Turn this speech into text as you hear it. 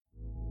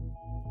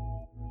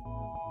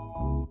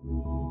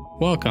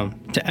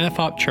Welcome to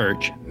FHOP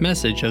Church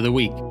Message of the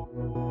Week.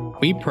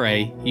 We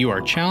pray you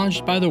are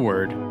challenged by the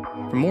Word.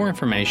 For more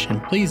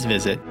information, please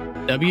visit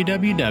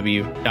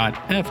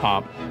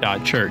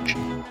www.fhop.church.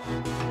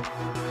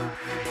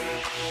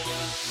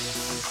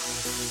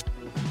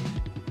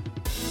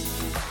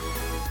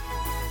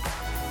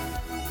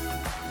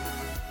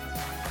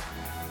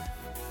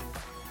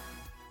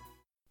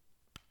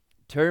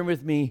 Turn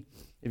with me,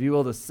 if you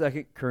will, to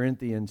 2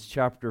 Corinthians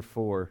chapter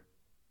 4.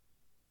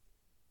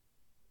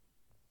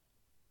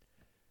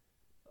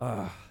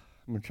 I'm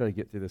going to try to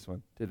get through this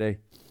one today.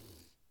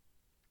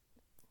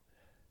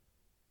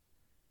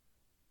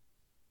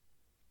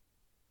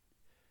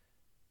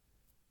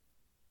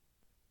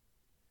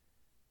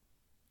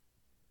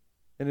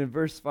 And in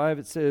verse 5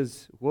 it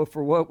says, well,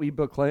 for what we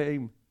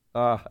proclaim,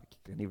 I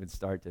can't even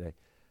start today.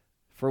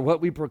 For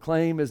what we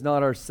proclaim is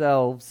not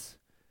ourselves,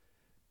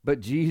 but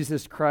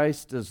Jesus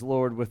Christ as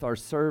Lord, with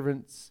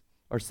ourselves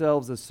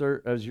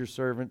as your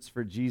servants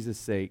for Jesus'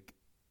 sake.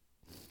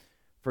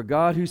 For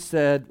God, who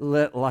said,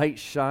 let light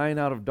shine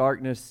out of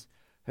darkness,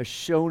 has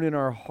shone in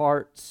our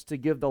hearts to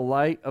give the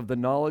light of the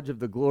knowledge of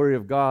the glory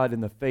of God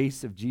in the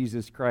face of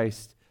Jesus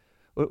Christ.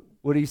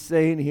 What he's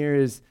saying here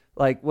is,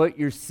 like, what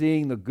you're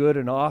seeing, the good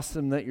and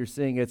awesome that you're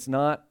seeing, it's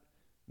not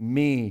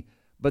me,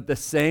 but the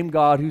same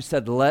God who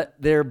said, let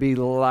there be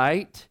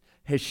light,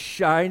 is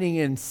shining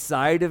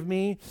inside of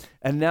me,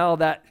 and now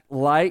that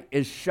light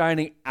is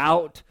shining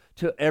out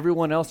to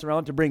everyone else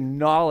around to bring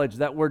knowledge.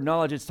 That word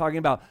knowledge, it's talking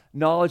about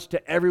knowledge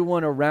to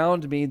everyone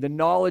around me, the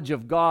knowledge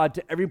of God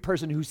to every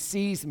person who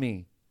sees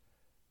me.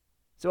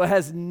 So it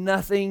has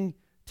nothing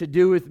to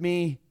do with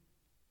me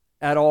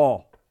at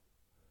all.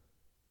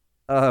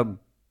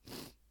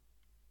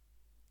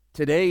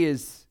 Today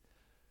is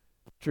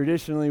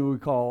traditionally we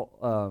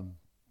call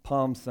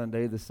Palm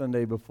Sunday, the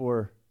Sunday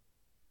before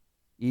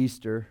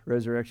Easter,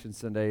 Resurrection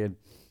Sunday, and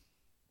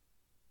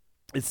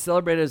it's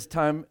celebrated as a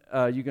time,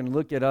 you can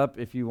look it up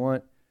if you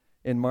want,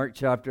 in Mark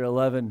chapter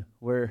 11,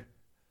 where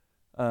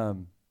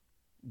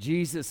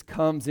Jesus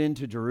comes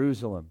into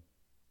Jerusalem.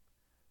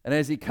 And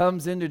as he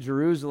comes into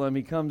Jerusalem,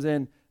 he comes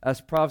in as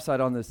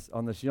prophesied on this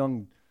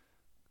young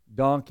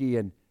donkey,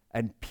 and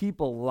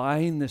people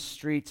line the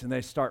streets and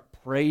they start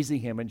praising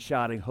him and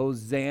shouting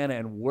Hosanna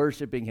and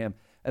worshiping him.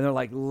 And they're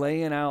like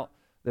laying out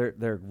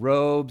their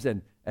robes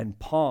and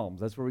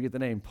palms. That's where we get the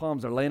name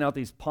palms. They're laying out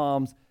these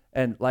palms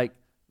and like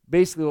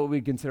basically what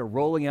we consider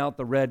rolling out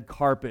the red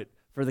carpet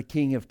for the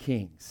King of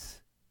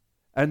Kings.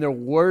 And they're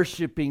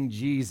worshiping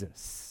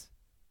Jesus.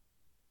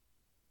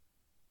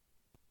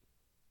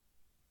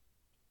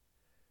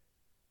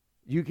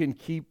 You can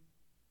keep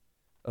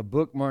a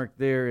bookmark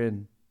there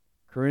in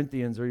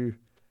Corinthians, or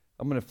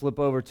I'm going to flip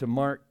over to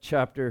Mark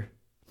chapter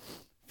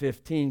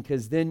 15,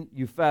 because then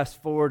you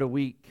fast forward a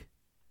week.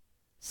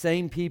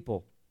 Same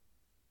people.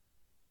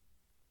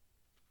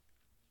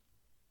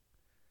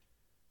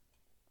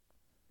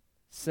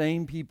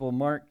 Same people,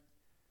 Mark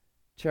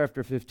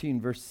chapter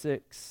 15, verse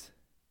 6.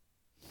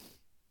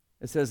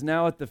 It says,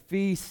 now at the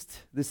feast,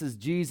 this is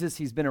Jesus,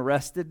 he's been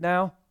arrested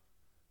now.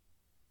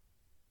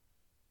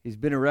 He's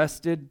been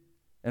arrested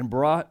and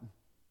brought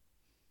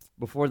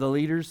before the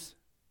leaders.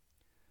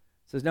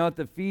 It says, now at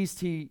the feast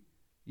he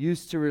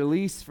used to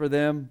release for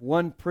them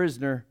one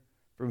prisoner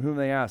from whom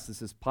they asked.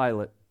 This is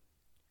Pilate.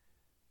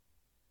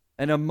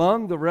 And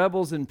among the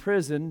rebels in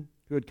prison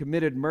who had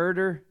committed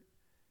murder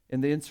in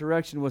the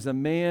insurrection was a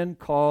man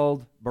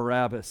called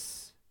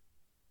Barabbas.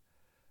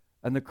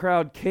 And the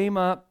crowd came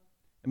up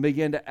and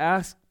began to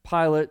ask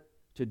Pilate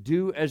to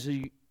do as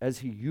he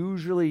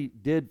usually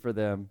did for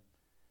them.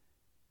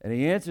 And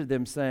he answered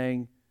them,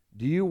 saying,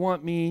 do you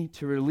want me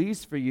to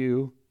release for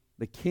you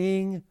the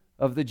King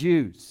of the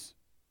Jews?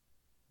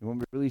 You want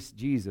me to release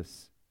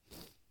Jesus?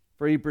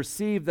 For he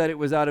perceived that it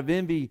was out of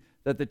envy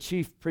that the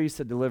chief priests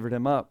had delivered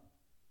him up.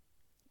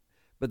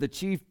 But the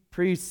chief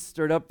priests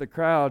stirred up the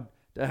crowd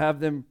to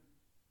have him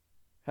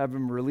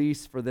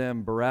release for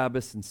them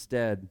Barabbas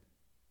instead.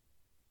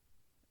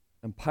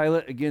 And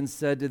Pilate again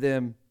said to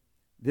them,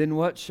 then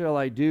what shall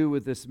I do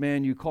with this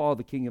man you call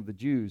the King of the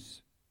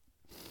Jews?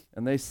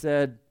 And they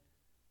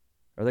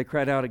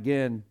cried out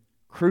again,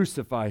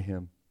 crucify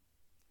him.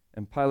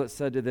 And Pilate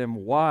said to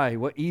them, why?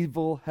 What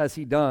evil has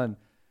he done?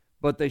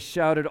 But they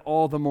shouted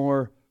all the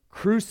more,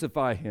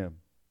 crucify him.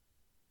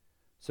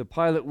 So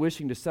Pilate,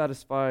 wishing to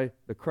satisfy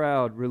the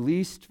crowd,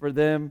 released for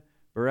them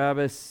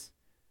Barabbas,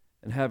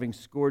 and having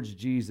scourged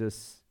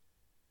Jesus,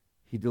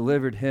 he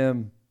delivered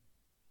him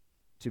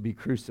to be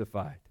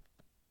crucified.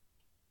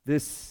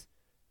 This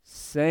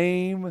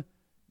same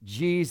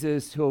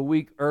Jesus who a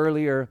week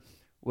earlier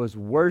was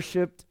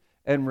worshiped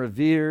and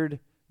revered,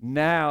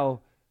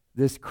 now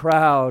this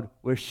crowd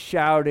was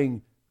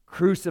shouting,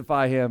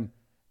 crucify him,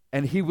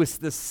 and he was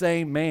the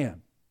same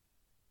man.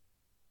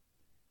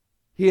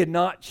 He had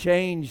not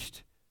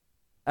changed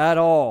at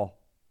all.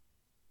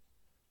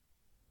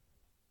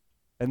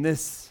 And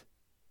this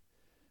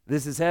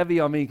is heavy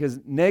on me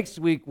because next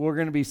week we're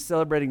going to be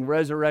celebrating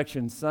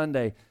Resurrection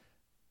Sunday.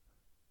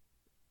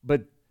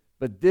 But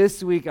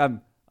this week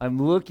I'm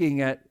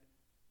looking at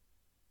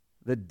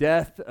the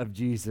death of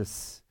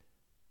Jesus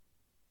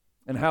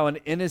and how an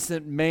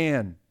innocent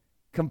man,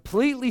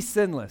 completely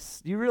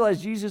sinless. Do you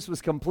realize Jesus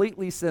was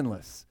completely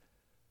sinless?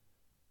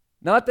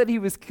 Not that he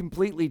was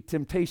completely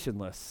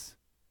temptationless.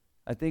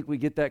 I think we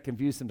get that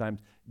confused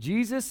sometimes.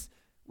 Jesus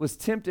was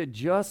tempted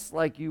just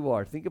like you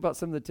are. Think about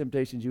some of the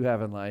temptations you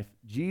have in life.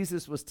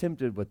 Jesus was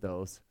tempted with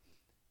those,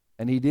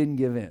 and he didn't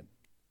give in.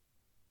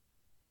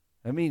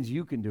 That means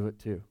you can do it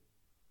too.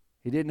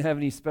 He didn't have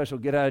any special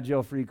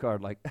get-out-of-jail-free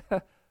card like,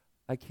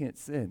 I can't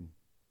sin.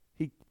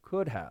 He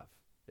could have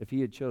if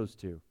he had chose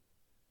to.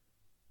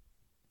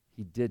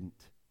 He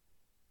didn't.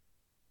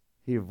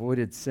 He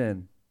avoided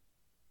sin.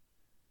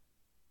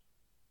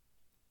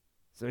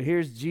 So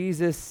here's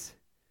Jesus.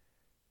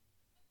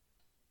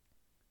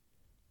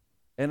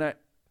 And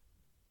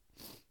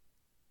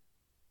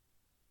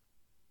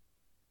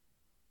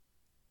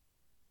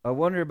I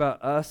wonder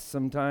about us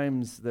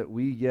sometimes that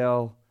we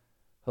yell,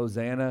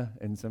 Hosanna,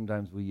 and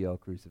sometimes we yell,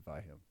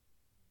 crucify him.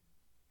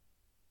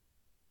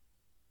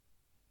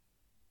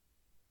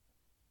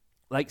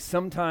 Like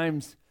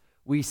sometimes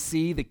we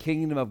see the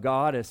kingdom of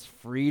God as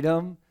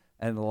freedom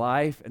and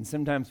life, and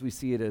sometimes we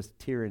see it as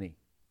tyranny.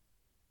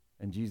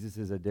 And Jesus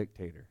is a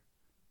dictator.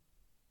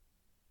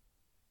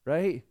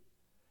 Right?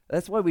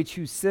 That's why we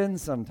choose sin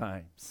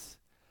sometimes.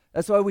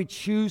 That's why we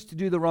choose to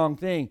do the wrong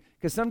thing.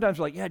 Because sometimes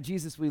we're like, yeah,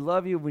 Jesus, we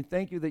love you. We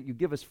thank you that you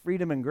give us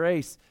freedom and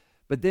grace.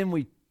 But then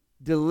we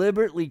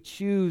deliberately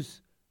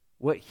choose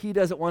what he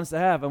doesn't want us to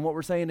have. And what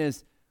we're saying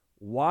is,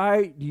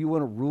 why do you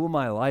want to rule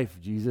my life,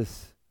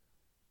 Jesus?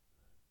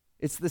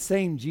 It's the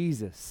same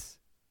Jesus.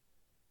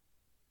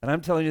 And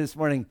I'm telling you this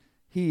morning,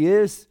 he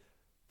is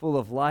full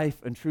of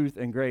life and truth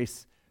and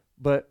grace.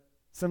 But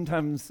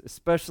sometimes,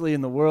 especially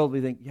in the world, we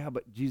think, yeah,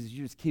 but Jesus,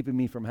 you're just keeping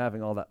me from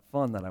having all that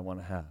fun that I want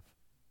to have.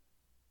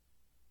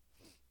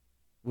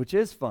 Which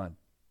is fun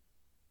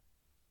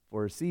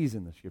for a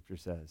season, the scripture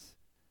says.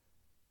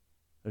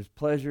 There's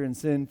pleasure in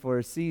sin for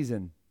a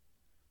season.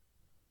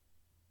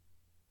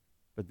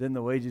 But then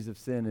the wages of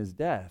sin is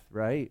death,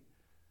 right?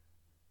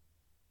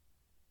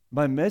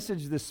 My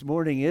message this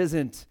morning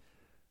isn't,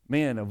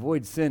 man,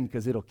 avoid sin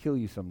because it'll kill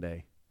you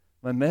someday.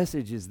 My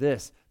message is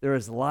this: there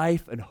is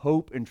life and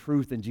hope and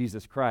truth in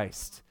Jesus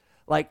Christ.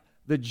 Like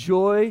the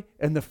joy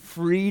and the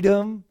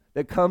freedom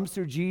that comes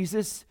through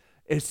Jesus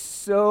is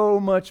so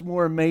much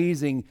more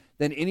amazing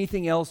than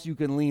anything else you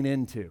can lean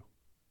into.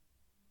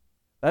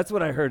 That's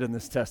what I heard in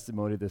this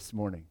testimony this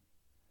morning.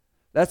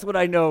 That's what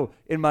I know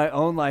in my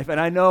own life.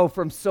 And I know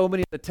from so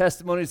many of the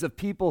testimonies of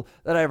people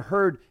that I've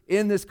heard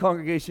in this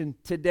congregation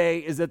today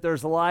is that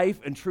there's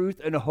life and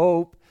truth and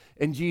hope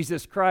in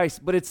Jesus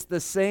Christ. But it's the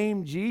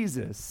same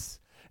Jesus.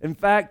 In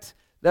fact,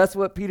 that's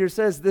what Peter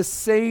says. The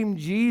same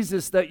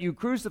Jesus that you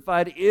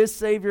crucified is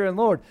Savior and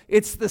Lord.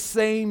 It's the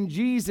same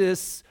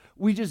Jesus.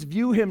 We just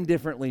view him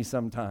differently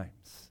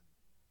sometimes.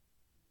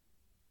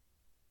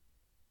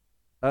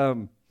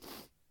 I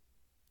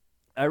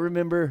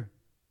remember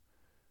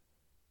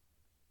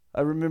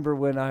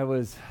when I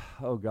was,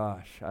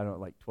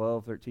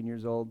 12, 13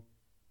 years old.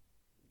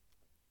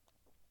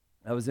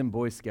 I was in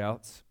Boy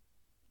Scouts.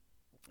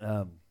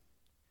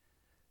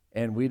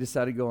 And we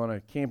decided to go on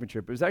a camping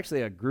trip. It was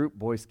actually a group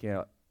Boy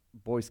Scout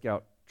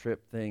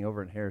trip thing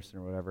over in Harrison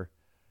or whatever.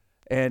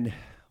 And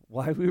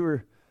while we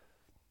were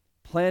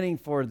planning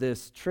for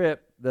this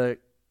trip, the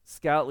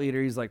scout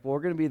leader, he's like, well,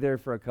 we're going to be there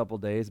for a couple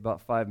days, about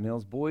 5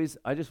 meals. Boys,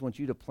 I just want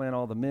you to plan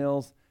all the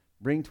meals.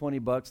 Bring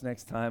 $20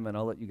 next time, and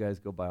I'll let you guys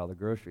go buy all the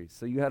groceries.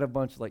 So you had a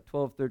bunch of like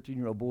 12,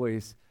 13-year-old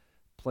boys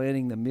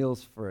planning the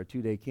meals for a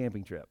 2-day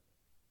camping trip.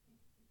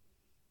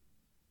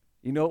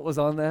 You know what was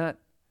on that?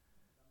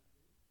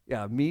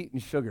 Yeah, meat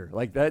and sugar.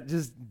 Like that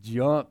just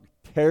junk,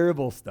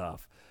 terrible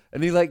stuff.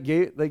 And he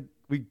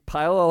we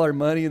pile all our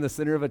money in the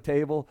center of a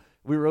table.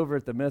 We were over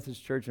at the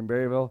Methodist Church in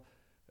Berryville,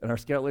 and our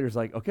scout leader's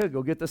like, okay,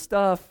 go get the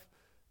stuff.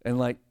 And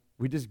like,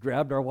 we just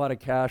grabbed our wad of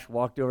cash,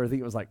 walked over. I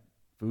think it was like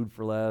Food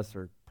for Less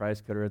or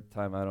Price Cutter at the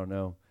time, I don't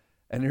know.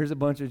 And there's a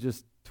bunch of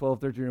just 12,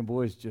 13-year-old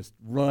boys just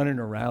running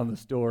around the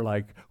store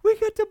like, we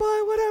get to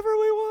buy whatever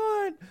we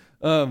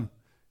want.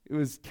 It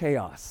was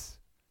chaos.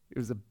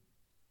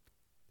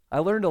 I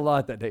learned a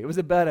lot that day. It was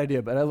a bad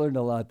idea, but I learned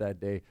a lot that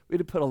day. We had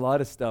to put a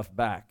lot of stuff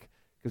back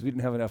because we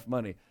didn't have enough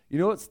money. You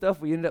know what stuff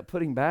we ended up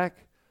putting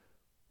back?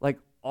 Like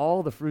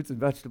all the fruits and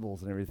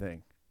vegetables and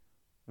everything.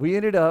 We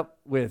ended up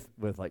with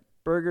like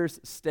burgers,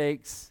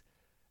 steaks,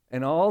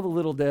 and all the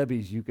Little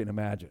Debbies you can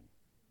imagine.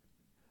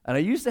 And I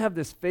used to have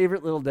this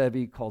favorite Little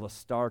Debbie called a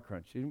Star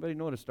Crunch. Anybody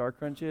know what a Star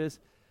Crunch is?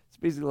 It's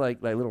basically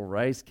like little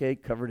rice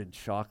cake covered in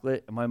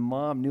chocolate. And my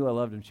mom knew I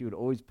loved them. She would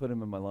always put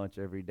them in my lunch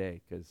every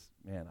day because,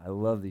 man, I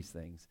love these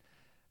things.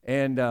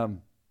 And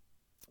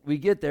we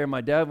get there.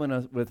 My dad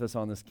went with us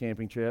on this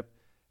camping trip.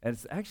 And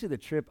it's actually the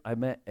trip I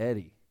met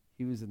Eddie.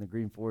 He was in the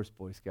Green Forest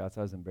Boy Scouts.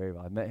 I was in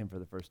Berryville. I met him for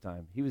the first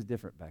time. He was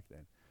different back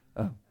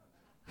then.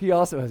 He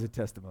also has a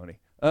testimony.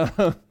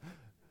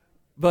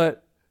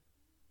 But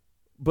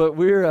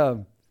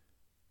we're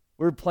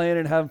playing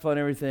and having fun and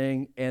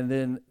everything, and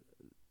then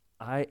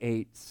I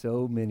ate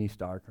so many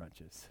Star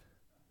Crunches.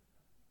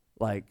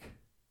 Like,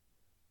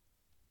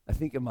 I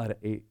think I might have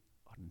ate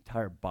an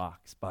entire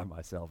box by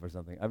myself or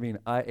something. I mean,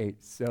 I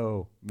ate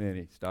so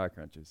many Star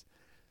Crunches.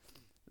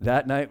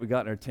 That night we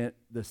got in our tent,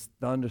 this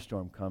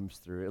thunderstorm comes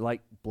through. It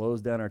like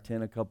blows down our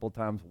tent a couple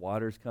times.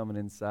 Water's coming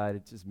inside.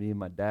 It's just me and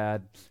my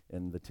dad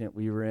in the tent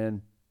we were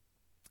in.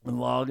 And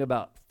along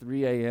about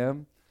 3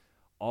 a.m.,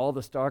 all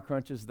the Star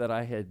Crunches that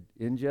I had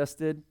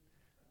ingested,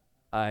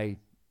 I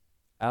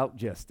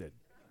outgested.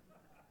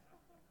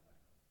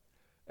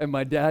 And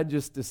my dad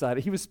just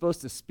decided, he was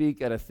supposed to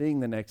speak at a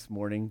thing the next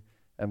morning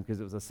because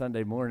it was a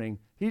Sunday morning.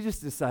 He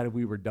just decided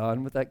we were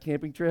done with that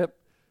camping trip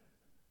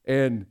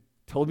and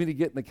told me to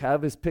get in the cab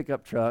of his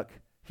pickup truck.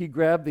 He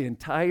grabbed the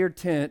entire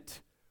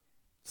tent,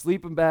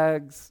 sleeping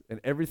bags, and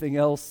everything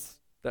else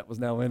that was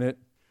now in it,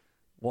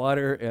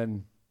 water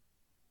and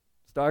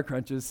Star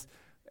Crunches,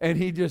 and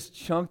he just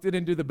chunked it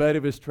into the bed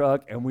of his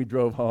truck, and we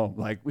drove home.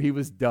 Like, he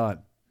was done.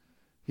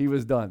 He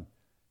was done.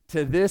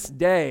 To this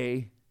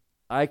day,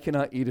 I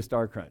cannot eat a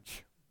Star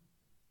Crunch.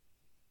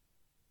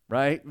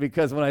 Right?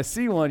 Because when I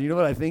see one, you know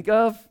what I think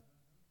of?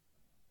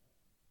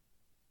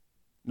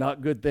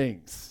 Not good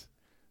things.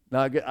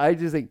 Not good. I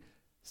just think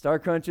Star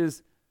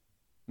Crunches,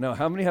 no,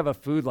 how many have a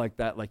food like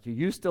that? Like, you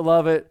used to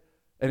love it,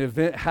 an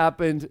event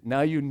happened,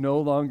 now you no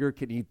longer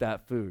can eat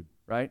that food,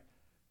 right?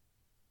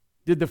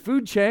 Did the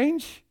food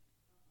change?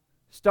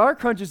 Star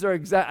Crunches are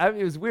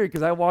it was weird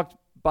because I walked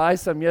by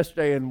some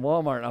yesterday in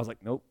Walmart and I was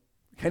like, nope,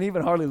 can't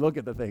even hardly look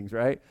at the things,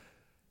 right?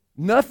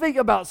 Nothing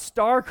about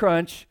Star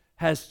Crunch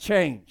has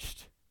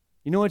changed.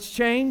 You know what's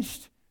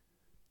changed?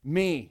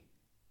 Me.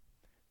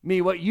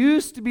 What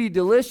used to be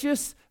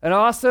delicious and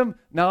awesome,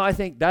 now I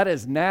think that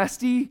is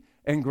nasty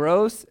and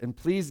gross, and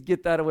please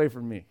get that away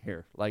from me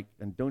here. Like,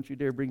 and don't you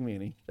dare bring me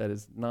any. That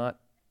is not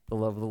the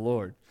love of the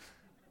Lord.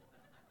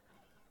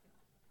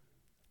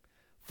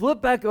 Flip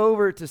back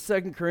over to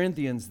 2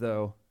 Corinthians,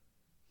 though,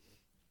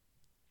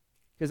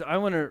 because I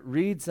want to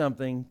read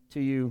something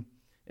to you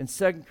in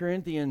 2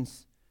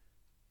 Corinthians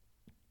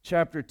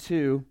chapter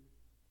 2.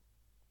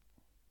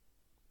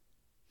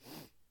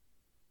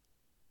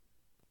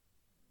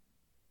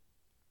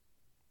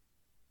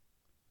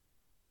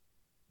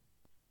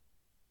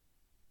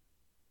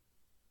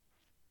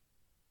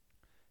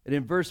 And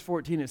in verse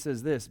 14 it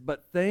says this,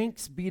 "But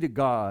thanks be to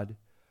God,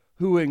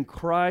 who in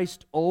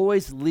Christ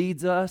always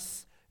leads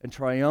us in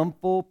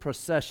triumphal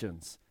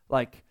processions."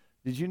 Like,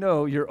 did you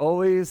know you're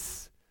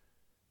always,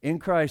 in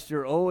Christ,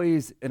 you're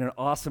always in an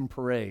awesome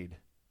parade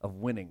of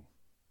winning.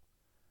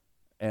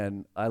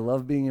 And I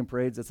love being in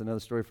parades. That's another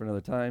story for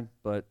another time,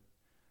 but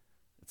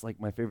it's like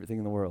my favorite thing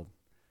in the world.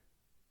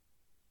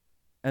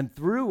 "And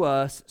through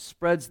us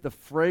spreads the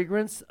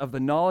fragrance of the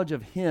knowledge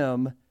of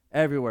him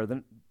everywhere."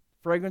 The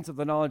fragrance of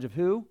the knowledge of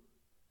who?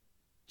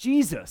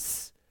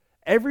 Jesus.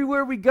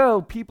 Everywhere we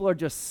go, people are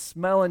just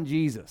smelling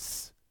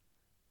Jesus.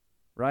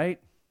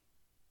 Right?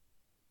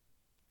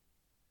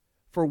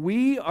 "For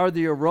we are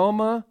the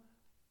aroma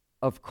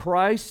of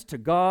Christ to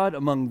God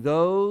among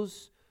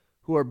those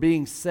who are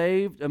being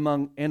saved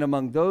and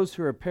among those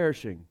who are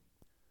perishing.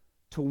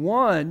 To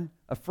one,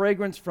 a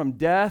fragrance from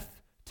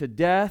death to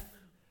death,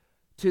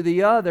 to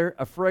the other,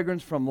 a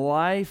fragrance from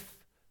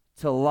life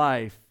to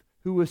life.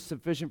 Who is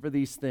sufficient for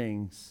these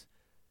things?"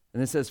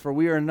 And it says, "For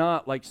we are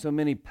not like so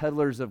many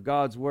peddlers of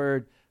God's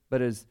word,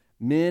 but as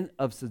men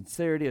of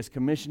sincerity, as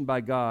commissioned by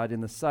God, in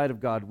the sight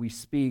of God, we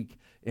speak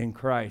in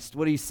Christ."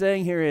 What he's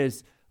saying here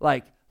is,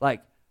 like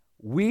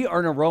we are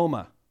an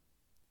aroma.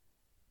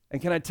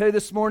 And can I tell you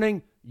this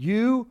morning,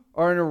 you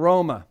are an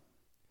aroma.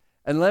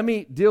 And let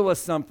me deal with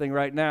something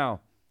right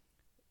now.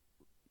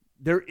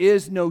 There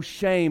is no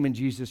shame in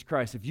Jesus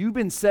Christ. If you've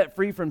been set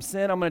free from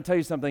sin, I'm going to tell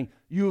you something,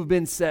 you have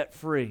been set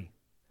free.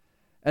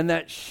 And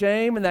that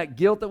shame and that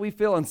guilt that we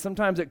feel, and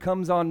sometimes it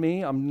comes on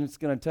me, I'm just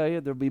going to tell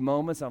you, there'll be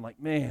moments I'm like,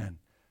 man,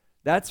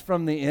 that's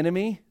from the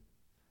enemy.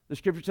 The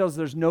scripture tells us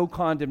there's no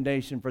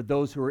condemnation for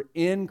those who are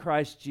in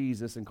Christ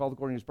Jesus and called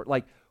according to his purpose.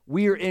 Like,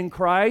 we are in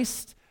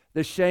Christ,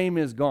 the shame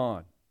is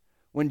gone.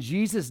 When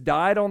Jesus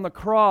died on the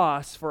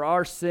cross for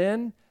our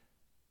sin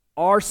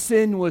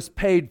was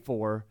paid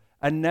for,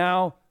 and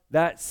now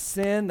that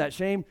sin, that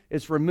shame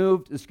is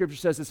removed. The scripture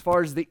says, as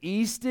far as the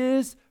east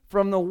is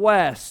from the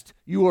west,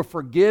 you are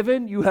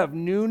forgiven, you have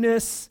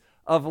newness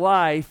of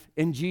life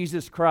in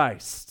Jesus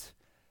Christ.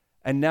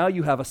 And now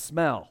you have a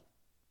smell,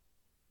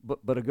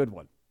 but a good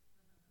one,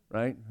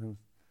 right? I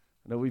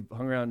know we've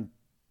hung around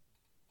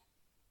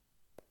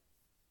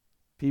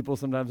people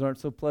sometimes aren't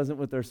so pleasant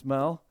with their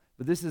smell,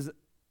 but this is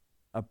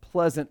a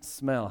pleasant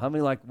smell. How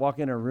many like walk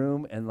in a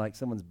room and like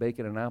someone's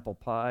baking an apple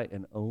pie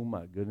and oh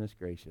my goodness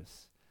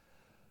gracious.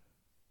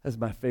 That's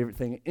my favorite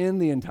thing in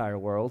the entire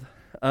world.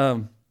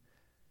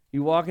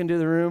 You walk into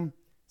the room,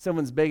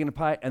 someone's baking a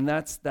pie, and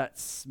it's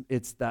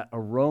that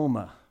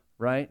aroma,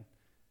 right?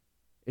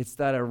 It's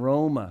that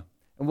aroma.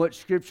 And what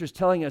Scripture's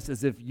telling us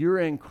is if you're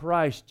in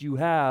Christ, you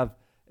have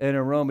an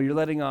aroma. You're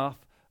letting off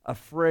a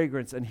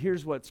fragrance. And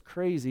here's what's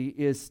crazy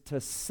is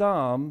to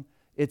some,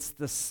 it's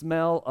the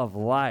smell of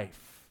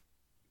life.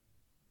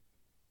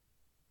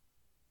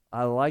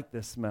 I like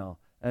this smell.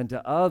 And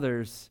to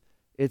others,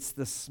 it's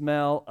the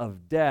smell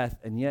of death,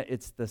 and yet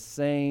it's the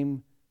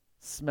same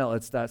smell.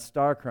 It's that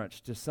Star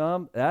Crunch. To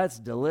some, that's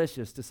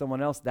delicious. To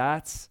someone else,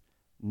 that's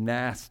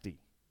nasty.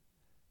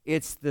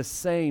 It's the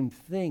same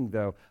thing,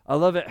 though. I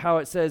love it how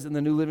it says in the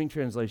New Living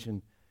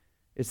Translation.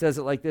 It says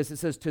it like this. It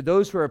says, to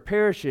those who are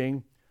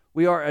perishing,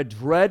 we are a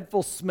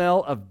dreadful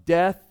smell of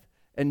death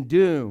and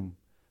doom.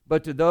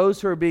 But to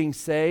those who are being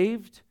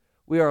saved,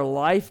 we are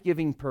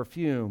life-giving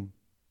perfume.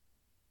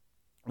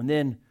 And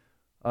then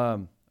I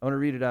want to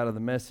read it out of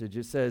the Message.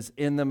 It says,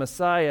 in the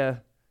Messiah,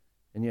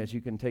 and yes, you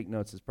can take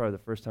notes. It's probably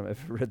the first time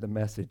I've ever read the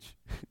Message,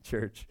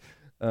 church.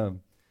 In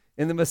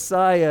the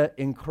Messiah,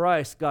 in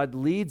Christ, God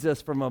leads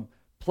us from a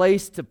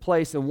place to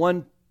place in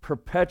one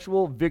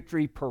perpetual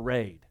victory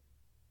parade.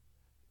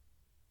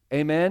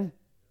 Amen?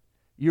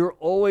 You're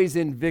always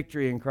in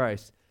victory in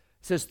Christ.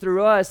 It says,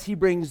 through us, he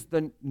brings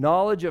the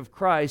knowledge of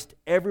Christ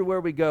everywhere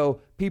we go.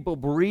 People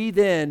breathe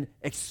in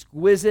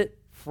exquisite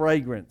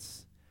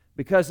fragrance.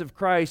 Because of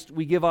Christ,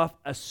 we give off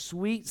a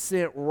sweet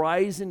scent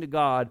rising to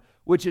God,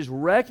 which is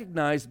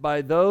recognized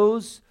by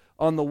those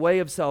on the way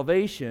of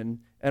salvation,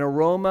 an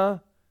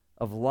aroma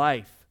of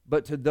life.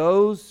 But to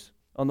those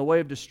on the way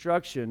of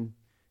destruction,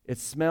 it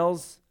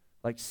smells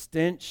like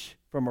stench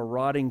from a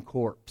rotting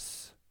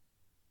corpse.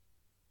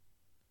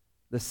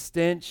 The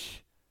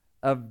stench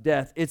of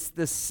death. It's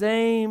the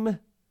same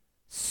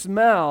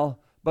smell,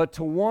 but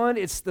to one,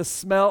 it's the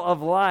smell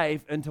of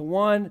life, and to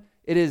one,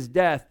 it is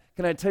death.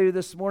 Can I tell you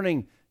this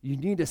morning, you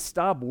need to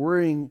stop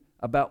worrying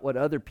about what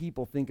other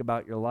people think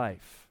about your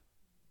life.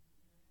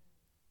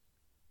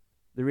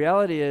 The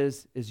reality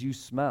is you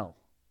smell.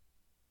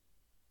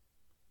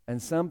 And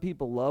some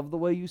people love the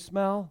way you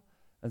smell,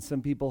 and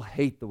some people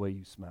hate the way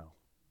you smell.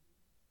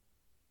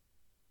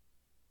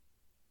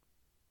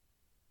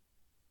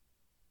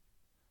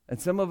 And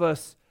some of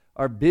us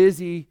are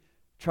busy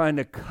trying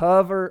to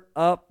cover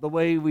up the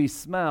way we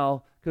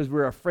smell because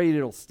we're afraid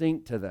it'll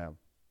stink to them.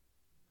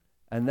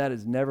 And that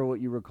is never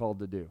what you were called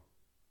to do.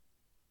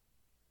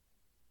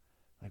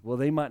 Like, well,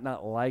 they might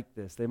not like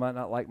this. They might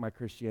not like my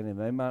Christianity.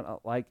 They might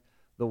not like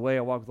the way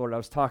I walk with the Lord. I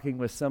was talking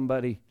with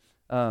somebody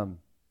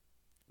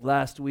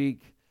last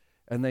week,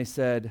 and they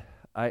said,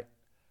 I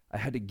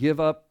had to give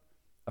up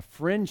a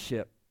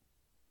friendship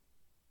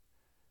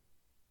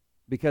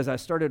because I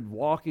started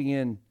walking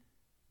in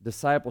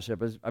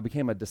discipleship. I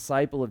became a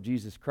disciple of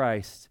Jesus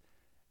Christ,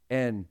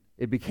 and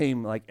it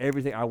became like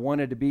everything. I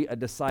wanted to be a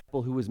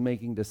disciple who was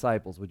making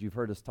disciples, which you've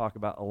heard us talk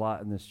about a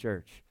lot in this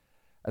church.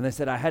 And they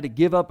said, I had to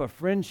give up a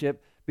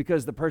friendship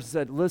because the person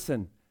said,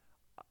 listen,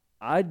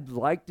 I'd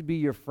like to be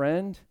your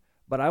friend,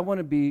 but I want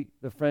to be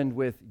the friend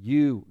with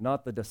you,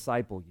 not the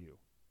disciple you.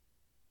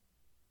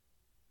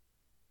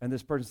 And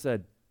this person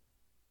said,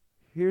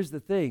 here's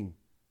the thing.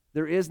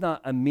 There is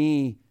not a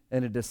me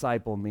and a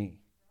disciple me.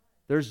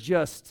 There's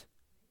just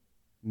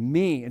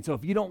me. And so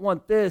if you don't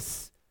want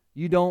this,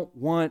 you don't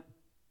want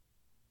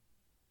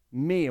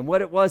me. And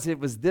what it was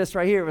this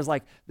right here. It was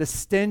like the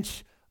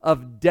stench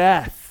of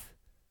death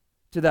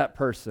to that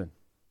person.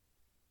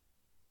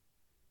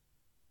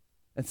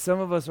 And some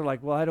of us are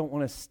like, well, I don't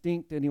want to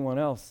stink to anyone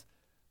else.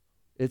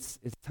 It's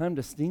time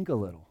to stink a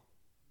little.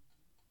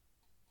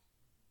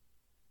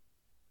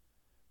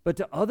 But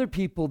to other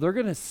people, they're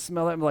going to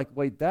smell it and be like,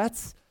 wait,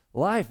 that's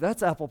life.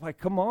 That's apple pie.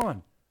 Come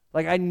on.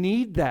 Like, I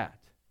need that.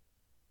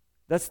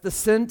 That's the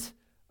scent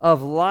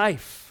of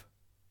life.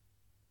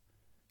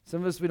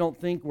 Some of us, we don't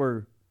think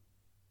we're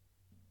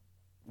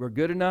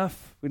good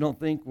enough. We don't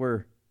think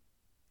we're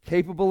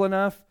capable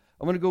enough.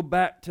 I want to go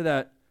back to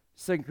that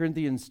 2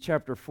 Corinthians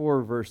chapter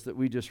 4 verse that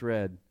we just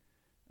read.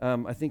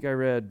 I think I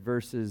read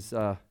verses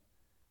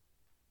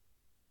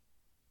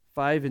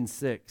 5 and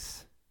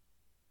 6.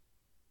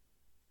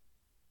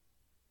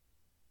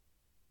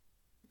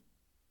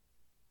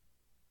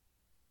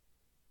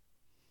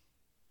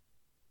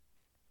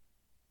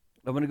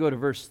 I'm going to go to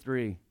verse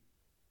 3. I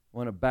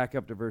want to back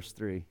up to verse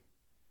 3.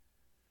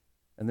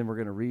 And then we're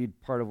going to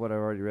read part of what I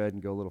already read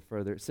and go a little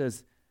further. It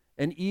says,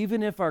 and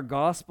even if our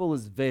gospel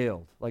is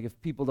veiled, like if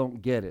people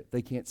don't get it,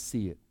 they can't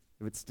see it,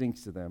 if it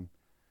stinks to them,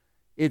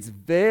 it's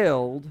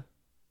veiled,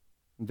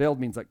 and veiled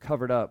means like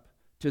covered up,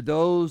 to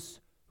those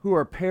who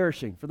are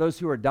perishing, for those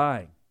who are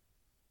dying.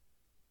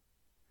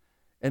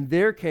 In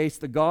their case,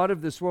 the God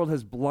of this world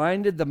has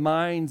blinded the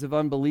minds of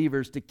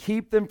unbelievers to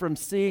keep them from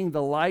seeing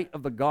the light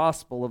of the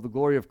gospel of the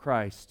glory of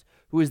Christ,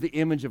 who is the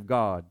image of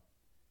God.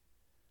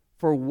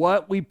 For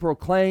what we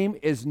proclaim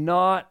is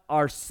not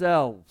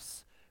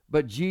ourselves,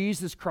 but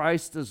Jesus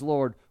Christ as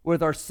Lord,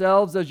 with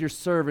ourselves as your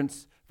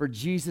servants for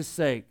Jesus'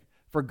 sake.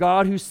 For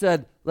God, who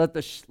said, let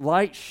the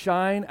light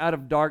shine out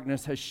of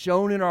darkness, has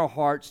shone in our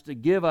hearts to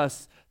give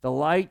us the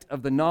light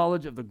of the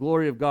knowledge of the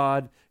glory of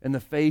God in the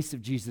face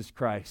of Jesus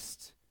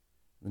Christ.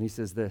 And he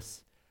says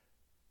this,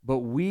 but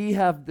we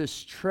have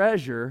this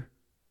treasure,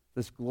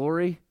 this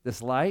glory,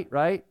 this light,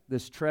 right?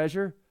 This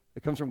treasure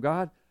that comes from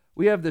God.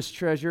 We have this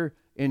treasure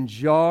in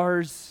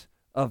jars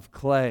of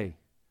clay.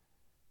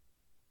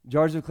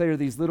 Jars of clay are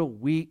these little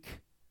weak,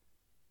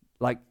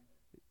 like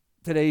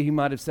today he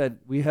might have said,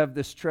 we have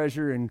this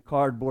treasure in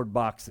cardboard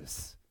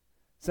boxes.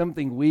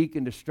 something weak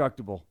and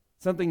destructible,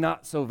 something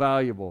not so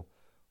valuable.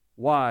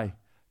 Why?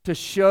 To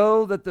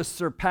show that the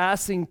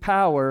surpassing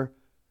power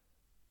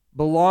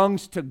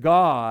belongs to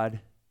God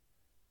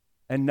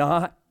and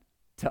not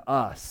to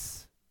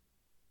us.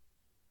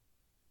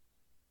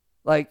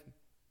 Like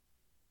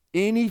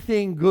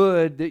anything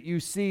good that you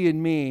see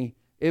in me,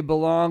 it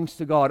belongs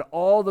to God.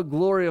 All the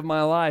glory of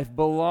my life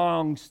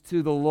belongs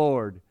to the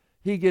Lord.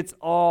 He gets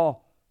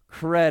all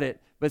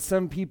credit. But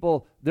some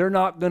people, they're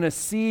not going to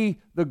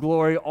see the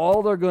glory.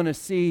 All they're going to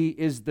see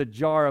is the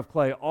jar of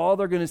clay. All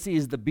they're going to see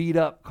is the beat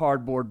up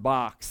cardboard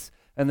box.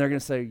 And they're going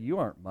to say, you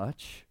aren't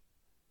much.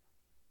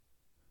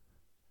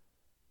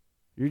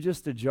 You're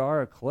just a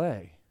jar of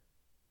clay.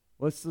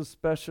 What's so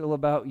special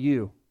about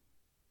you?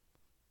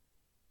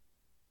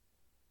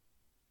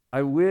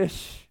 I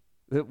wish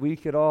that we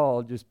could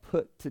all just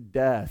put to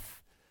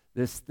death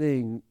this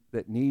thing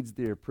that needs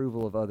the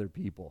approval of other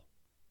people.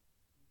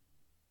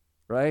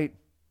 Right?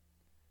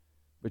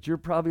 But you're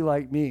probably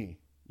like me.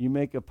 You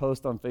make a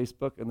post on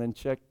Facebook and then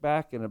check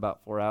back in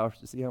about 4 hours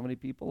to see how many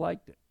people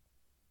liked it.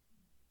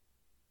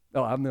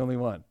 Oh, I'm the only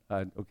one.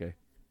 Okay.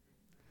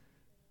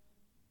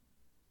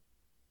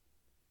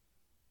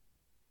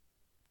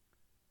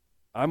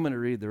 I'm going to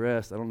read the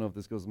rest. I don't know if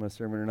this goes with my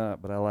sermon or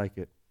not, but I like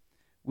it.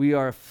 We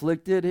are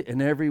afflicted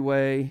in every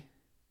way,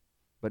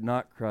 but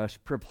not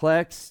crushed,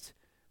 perplexed,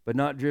 but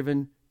not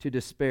driven to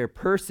despair,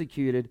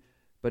 persecuted,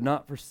 but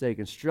not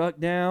forsaken, struck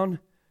down,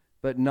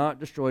 but not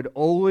destroyed,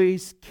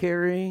 always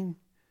carrying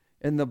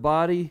in the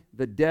body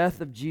the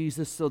death of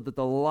Jesus, so that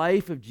the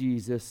life of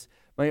Jesus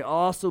may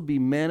also be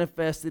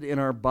manifested in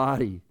our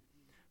body.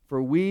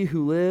 For we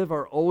who live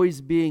are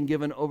always being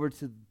given over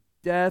to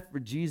death for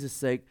Jesus'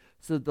 sake,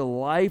 so that the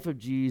life of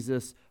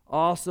Jesus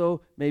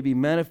also may be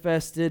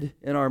manifested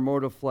in our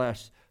mortal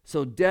flesh.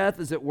 So death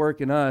is at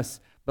work in us,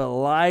 but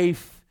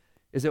life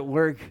is at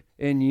work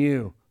in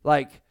you.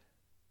 Like,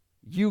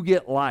 you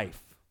get life.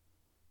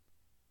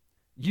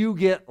 You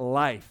get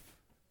life.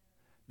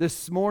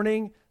 This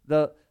morning,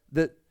 the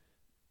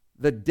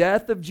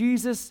death of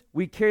Jesus,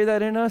 we carry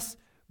that in us,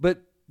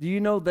 but do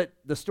you know that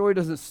the story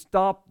doesn't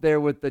stop there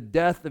with the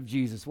death of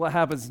Jesus? What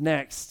happens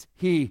next?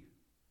 He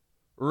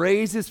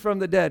raises from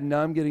the dead.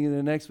 Now I'm getting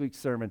into next week's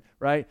sermon,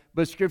 right?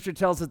 But Scripture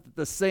tells us that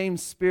the same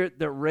Spirit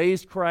that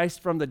raised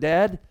Christ from the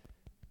dead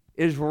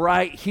is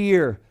right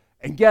here.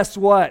 And guess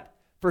what?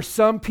 For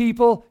some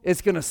people,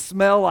 it's going to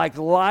smell like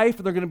life,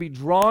 and they're going to be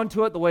drawn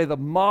to it the way the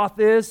moth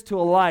is to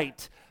a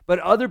light. But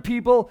other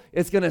people,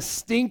 it's going to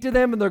stink to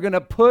them, and they're going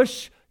to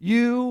push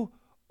you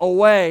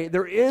away.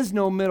 There is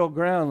no middle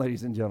ground,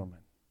 ladies and gentlemen.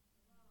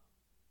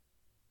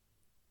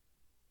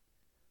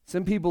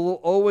 Some people will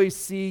always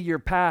see your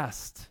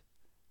past.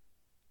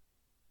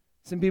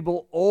 Some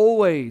people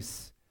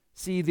always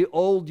see the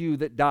old you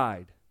that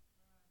died.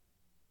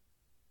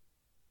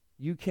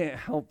 You can't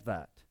help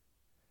that.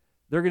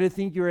 They're going to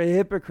think you're a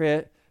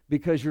hypocrite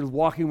because you're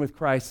walking with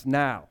Christ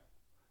now.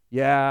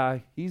 Yeah,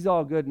 he's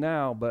all good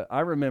now, but I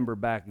remember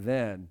back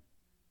then.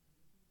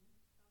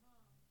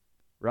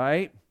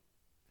 Right?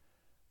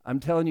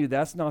 I'm telling you,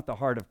 that's not the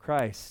heart of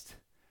Christ.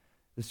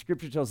 The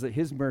Scripture tells us that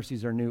his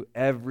mercies are new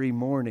every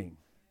morning.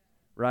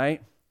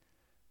 Right?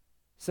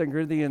 2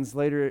 Corinthians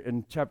later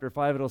in chapter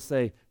 5, it'll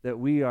say that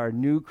we are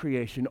new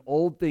creation.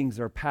 Old things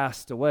are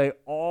passed away.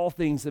 All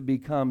things have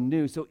become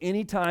new. So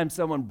anytime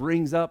someone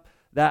brings up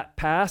that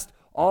past,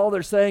 all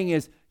they're saying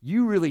is,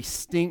 you really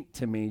stink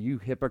to me, you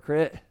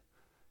hypocrite.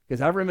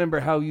 Because I remember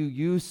how you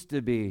used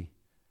to be.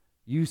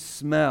 You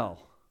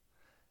smell.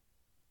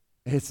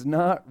 It's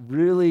not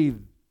really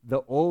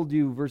the old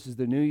you versus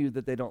the new you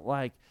that they don't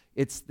like.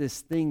 It's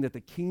this thing that the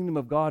kingdom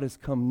of God has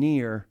come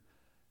near,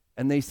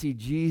 and they see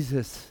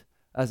Jesus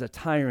as a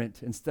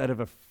tyrant instead of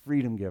a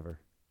freedom giver.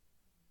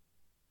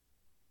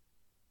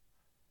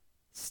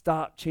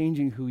 Stop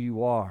changing who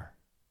you are.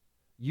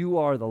 You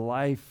are the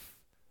life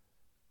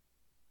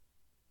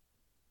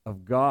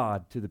of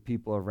God to the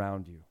people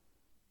around you.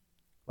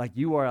 Like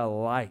you are a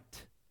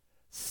light.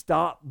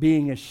 Stop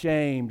being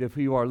ashamed of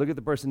who you are. Look at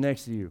the person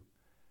next to you.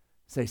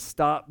 Say,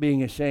 stop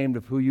being ashamed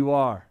of who you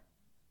are.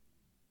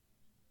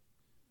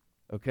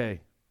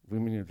 Okay, we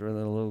need to try that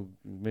a little,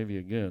 maybe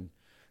again.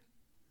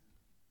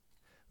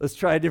 Let's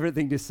try a different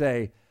thing to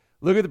say.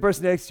 Look at the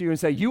person next to you and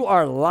say, you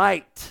are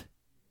light.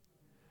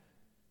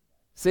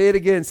 Say it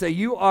again. Say,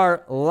 you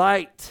are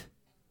light.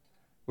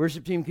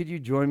 Worship team, could you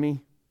join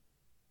me?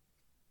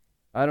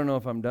 I don't know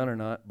if I'm done or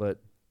not, but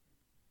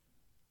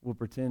we'll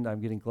pretend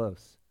I'm getting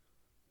close.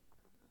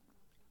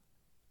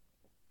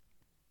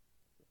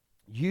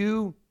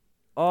 You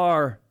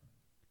are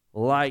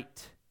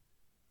light.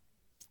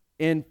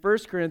 In 1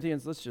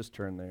 Corinthians, let's just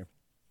turn there.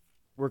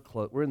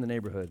 We're in the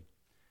neighborhood.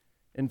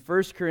 In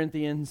 1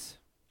 Corinthians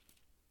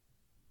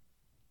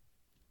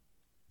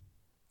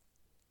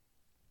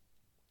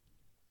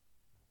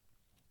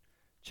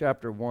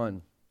chapter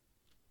 1.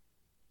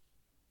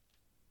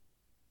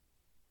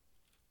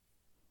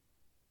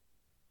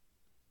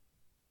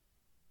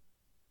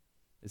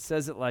 It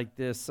says it like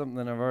this, something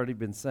that I've already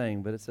been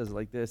saying, but it says it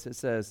like this. It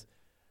says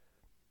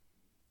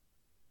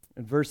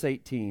in verse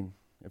 18,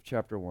 of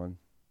chapter 1.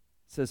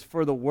 It says,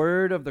 "For the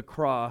word of the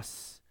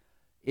cross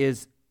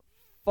is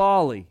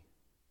folly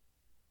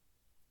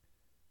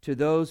to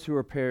those who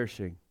are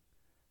perishing,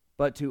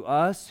 but to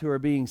us who are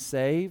being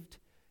saved,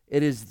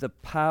 it is the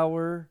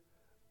power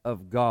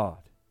of God."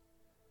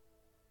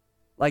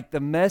 Like the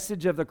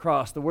message of the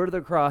cross, the word of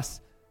the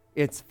cross,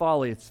 it's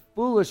folly, it's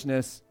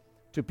foolishness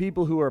to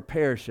people who are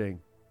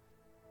perishing.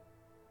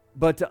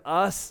 But to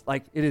us,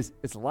 like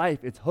it's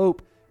life, it's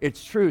hope,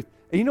 it's truth.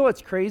 And you know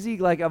what's crazy?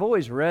 Like I've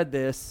always read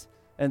this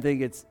and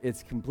think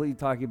it's completely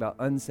talking about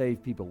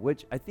unsaved people,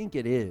 which I think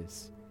it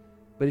is.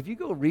 But if you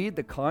go read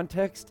the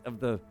context of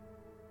the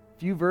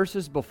few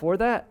verses before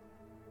that,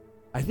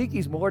 I think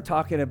he's more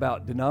talking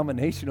about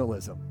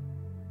denominationalism.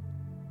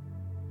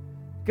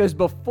 Because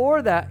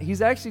before that,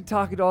 he's actually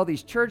talking to all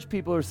these church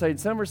people who are saying,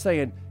 some are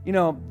saying,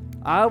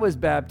 I was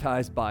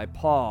baptized by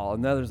Paul.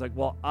 And the others like,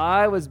 well,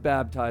 I was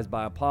baptized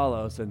by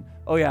Apollos. And,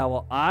 oh yeah,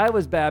 well, I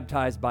was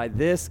baptized by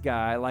this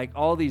guy, like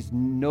all these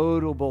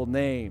notable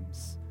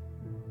names.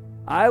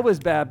 I was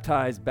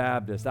baptized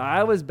Baptist.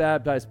 I was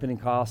baptized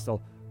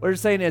Pentecostal. What they're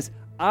saying is,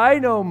 I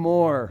know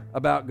more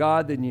about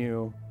God than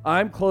you.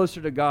 I'm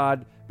closer to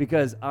God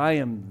because I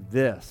am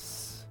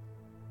this.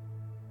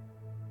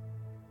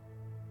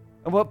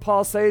 And what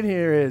Paul's saying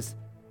here is,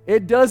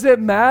 it doesn't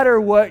matter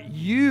what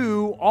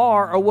you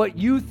are or what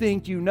you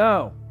think you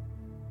know.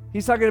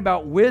 He's talking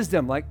about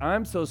wisdom, like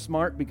I'm so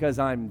smart because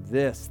I'm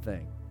this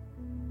thing.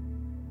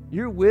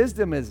 Your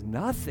wisdom is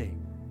nothing.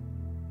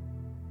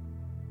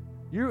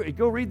 You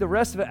go read the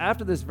rest of it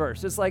after this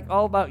verse. It's like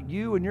all about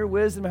you and your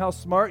wisdom, how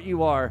smart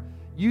you are.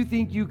 You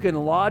think you can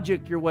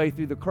logic your way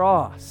through the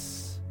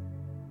cross.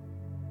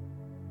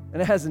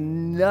 And it has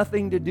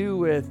nothing to do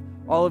with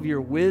all of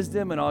your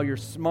wisdom and all your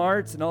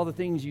smarts and all the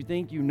things you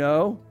think you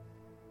know.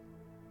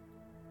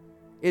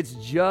 It's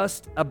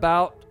just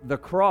about the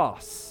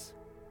cross.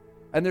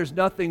 And there's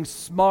nothing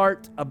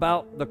smart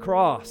about the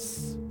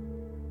cross.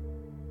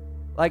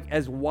 Like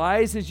as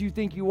wise as you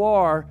think you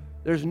are,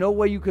 there's no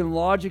way you can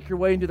logic your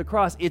way into the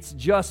cross. It's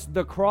just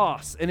the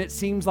cross. And it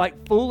seems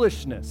like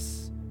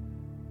foolishness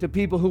to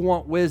people who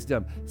want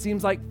wisdom. It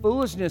seems like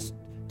foolishness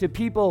to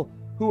people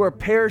who are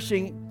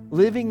perishing,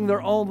 living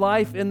their own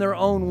life in their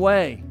own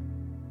way.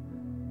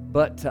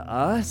 But to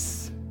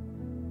us,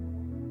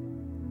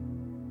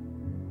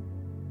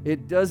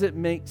 it doesn't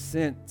make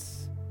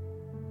sense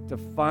to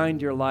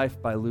find your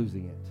life by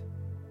losing it.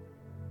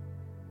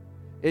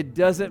 It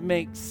doesn't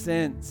make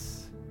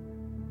sense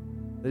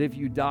that if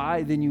you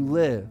die, then you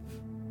live.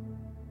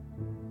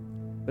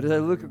 But as I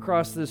look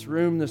across this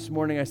room this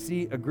morning, I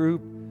see a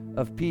group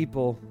of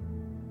people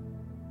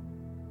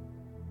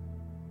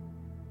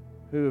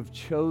who have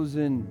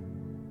chosen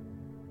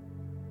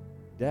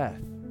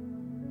death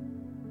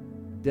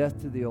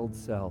to the old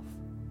self,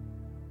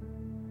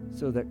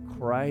 so that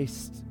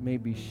Christ may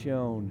be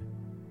shown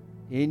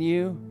in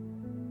you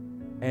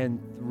and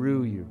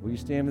through you. Will you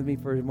stand with me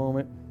for a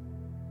moment?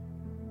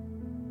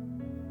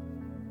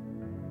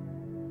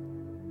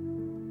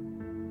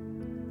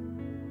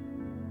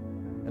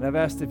 And I've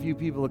asked a few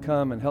people to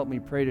come and help me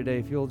pray today.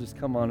 If you'll just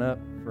come on up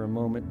for a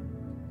moment.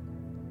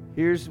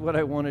 Here's what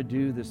I want to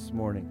do this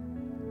morning.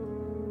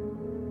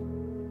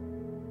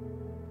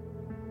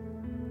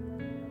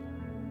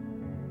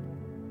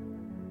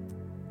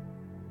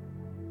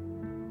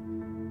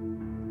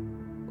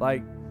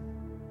 Like,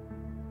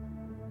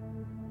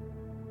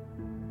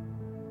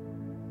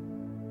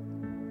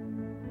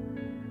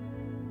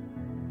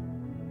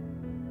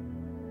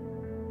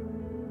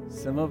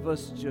 some of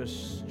us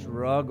just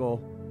struggle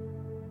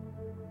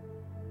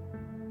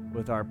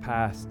with our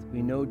past.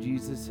 We know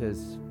Jesus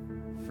has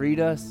freed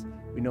us.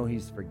 We know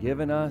He's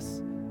forgiven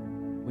us.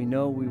 We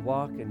know we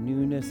walk in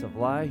newness of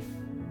life,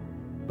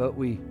 but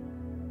we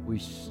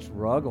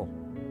struggle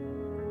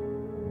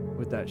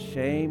with that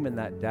shame and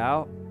that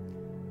doubt.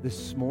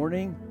 This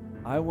morning,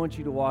 I want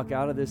you to walk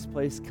out of this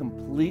place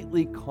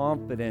completely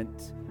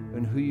confident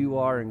in who you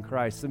are in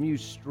Christ. Some of you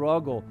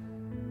struggle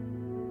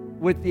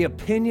with the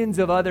opinions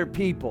of other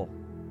people.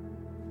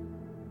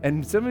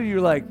 And some of you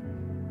are like,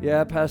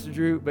 yeah, Pastor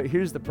Drew, but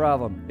here's the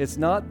problem. It's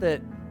not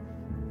the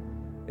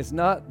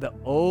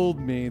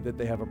old me that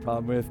they have a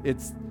problem with.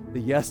 It's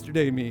the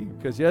yesterday me.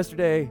 Because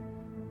yesterday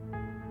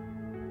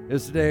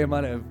I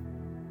might have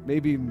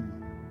maybe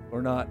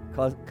or not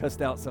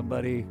cussed out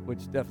somebody,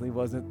 which definitely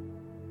wasn't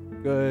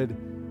good.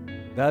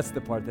 That's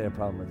the part they have a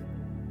problem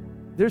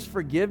with. There's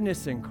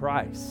forgiveness in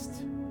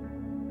Christ.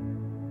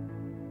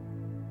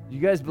 You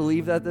guys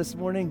believe that this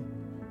morning?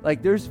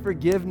 Like there's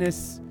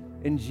forgiveness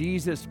in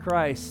Jesus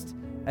Christ,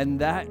 and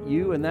that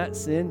you and that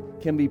sin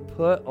can be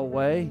put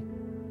away,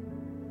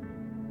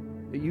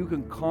 that you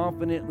can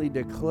confidently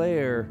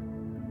declare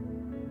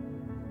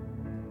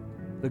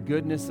the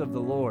goodness of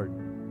the Lord.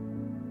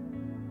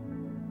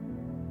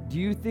 Do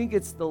you think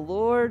it's the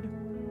Lord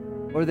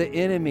or the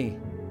enemy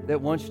that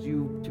wants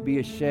you to be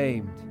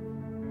ashamed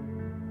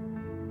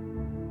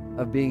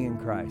of being in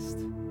Christ?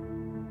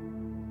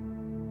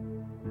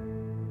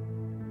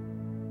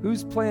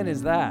 Whose plan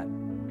is that?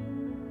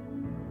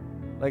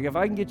 Like if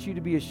I can get you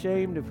to be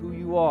ashamed of who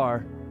you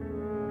are,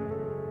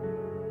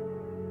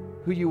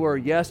 who you were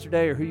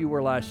yesterday or who you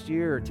were last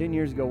year or 10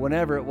 years ago,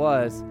 whenever it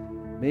was,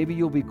 maybe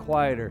you'll be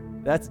quieter.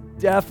 That's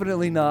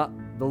definitely not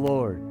the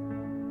Lord.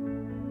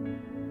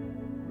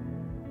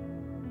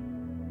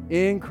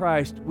 In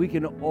Christ, we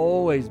can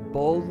always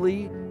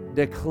boldly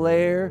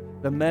declare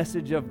the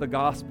message of the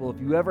gospel.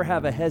 If you ever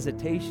have a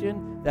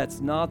hesitation,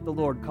 that's not the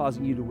Lord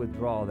causing you to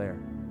withdraw there.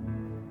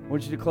 I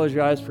want you to close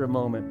your eyes for a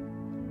moment.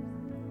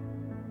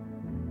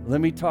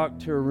 Let me talk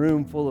to a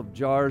room full of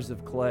jars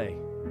of clay.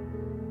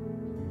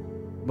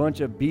 A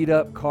bunch of beat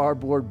up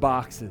cardboard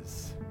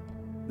boxes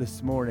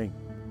this morning.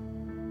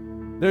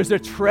 There's a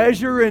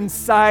treasure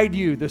inside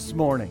you this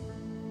morning.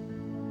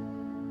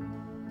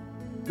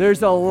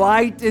 There's a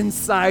light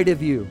inside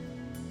of you.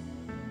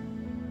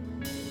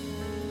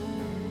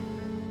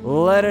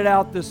 Let it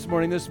out this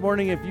morning. This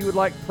morning, if you would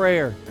like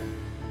prayer,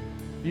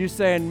 you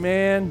saying,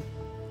 man,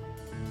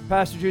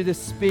 Pastor Drew, this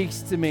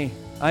speaks to me.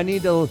 I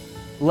need to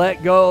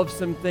let go of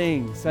some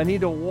things. I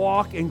need to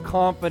walk in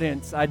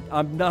confidence.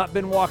 I've not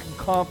been walking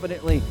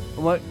confidently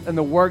in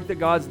the work that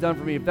God's done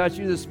for me. If that's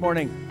you this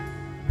morning,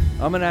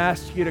 I'm going to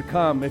ask you to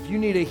come. If you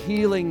need a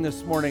healing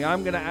this morning,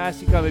 I'm going to ask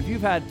you to come. If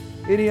you've had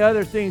any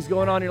other things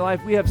going on in your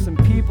life, we have some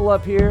people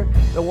up here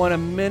that want to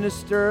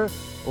minister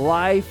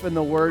life and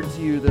the word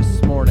to you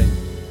this morning.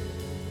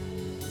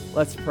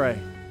 Let's pray.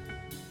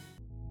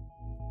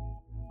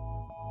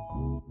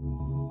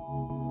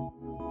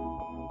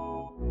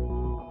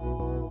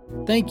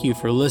 Thank you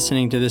for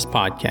listening to this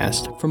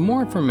podcast. For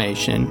more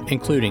information,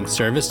 including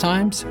service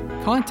times,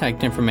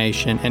 contact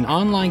information, and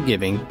online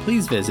giving,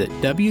 please visit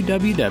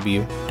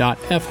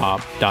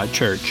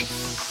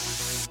www.fhop.church.